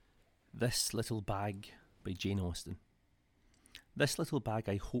This Little Bag by Jane Austen. This little bag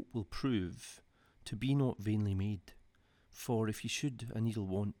I hope will prove to be not vainly made, for if you should a needle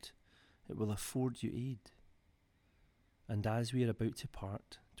want, it will afford you aid. And as we are about to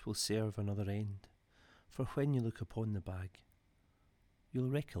part, 'twill serve another end, for when you look upon the bag,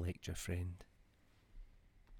 you'll recollect your friend.